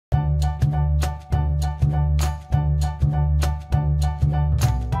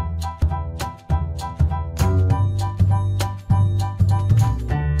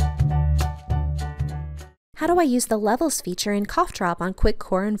do I use the levels feature in CoughDrop on Quick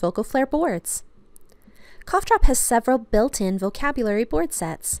Core and Vocal Flair boards? CoughDrop has several built-in vocabulary board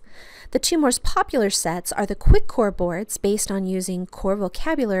sets. The two most popular sets are the Quick Core boards, based on using core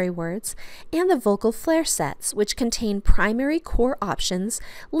vocabulary words, and the Vocal Flair sets, which contain primary core options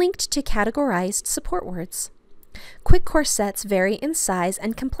linked to categorized support words. Quick Core sets vary in size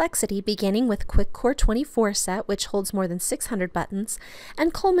and complexity, beginning with Quick Core 24 set, which holds more than 600 buttons,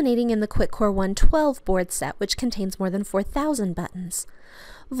 and culminating in the Quick Core 112 board set, which contains more than 4,000 buttons.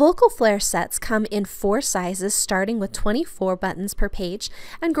 Vocal Flair sets come in 4 sizes, starting with 24 buttons per page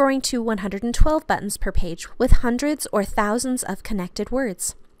and growing to 112 buttons per page, with hundreds or thousands of connected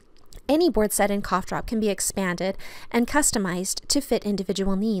words. Any board set in CoughDrop can be expanded and customized to fit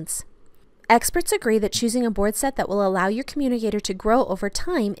individual needs. Experts agree that choosing a board set that will allow your communicator to grow over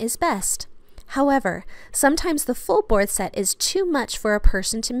time is best. However, sometimes the full board set is too much for a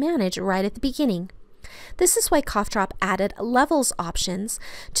person to manage right at the beginning. This is why CoughDrop added levels options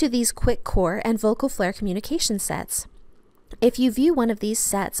to these Quick Core and Vocal Flair communication sets. If you view one of these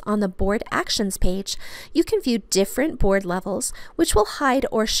sets on the Board Actions page, you can view different board levels, which will hide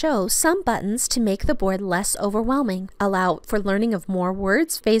or show some buttons to make the board less overwhelming, allow for learning of more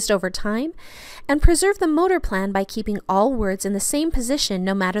words phased over time, and preserve the motor plan by keeping all words in the same position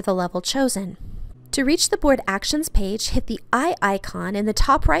no matter the level chosen. To reach the Board Actions page, hit the eye icon in the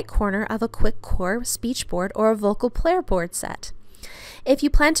top right corner of a Quick Core speech board or a Vocal Flair board set. If you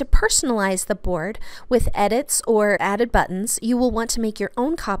plan to personalize the board with edits or added buttons, you will want to make your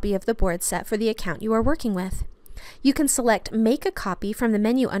own copy of the board set for the account you are working with. You can select Make a Copy from the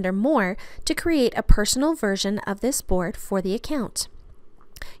menu under More to create a personal version of this board for the account.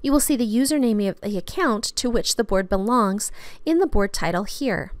 You will see the username of the account to which the board belongs in the board title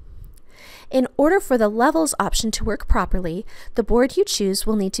here. In order for the levels option to work properly, the board you choose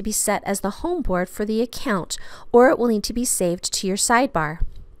will need to be set as the home board for the account, or it will need to be saved to your sidebar.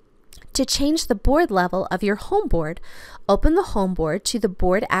 To change the board level of your home board, open the home board to the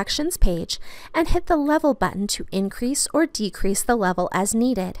Board Actions page and hit the level button to increase or decrease the level as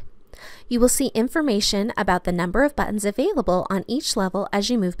needed. You will see information about the number of buttons available on each level as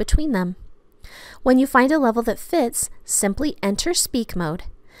you move between them. When you find a level that fits, simply enter Speak Mode.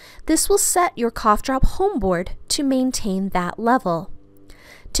 This will set your CoughDrop home board to maintain that level.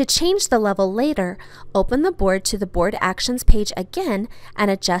 To change the level later, open the board to the Board Actions page again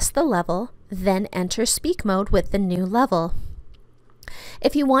and adjust the level, then enter Speak Mode with the new level.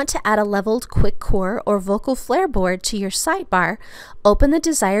 If you want to add a leveled Quick Core or Vocal Flair board to your sidebar, open the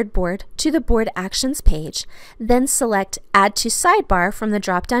desired board to the Board Actions page, then select Add to Sidebar from the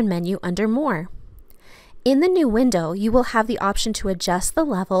drop-down menu under More. In the new window, you will have the option to adjust the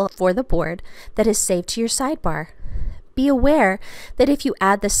level for the board that is saved to your sidebar. Be aware that if you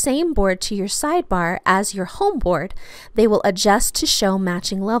add the same board to your sidebar as your home board, they will adjust to show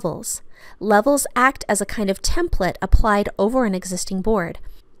matching levels. Levels act as a kind of template applied over an existing board.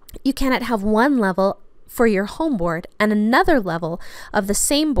 You cannot have one level for your home board and another level of the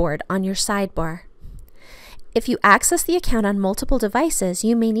same board on your sidebar. If you access the account on multiple devices,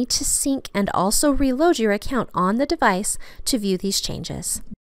 you may need to sync and also reload your account on the device to view these changes.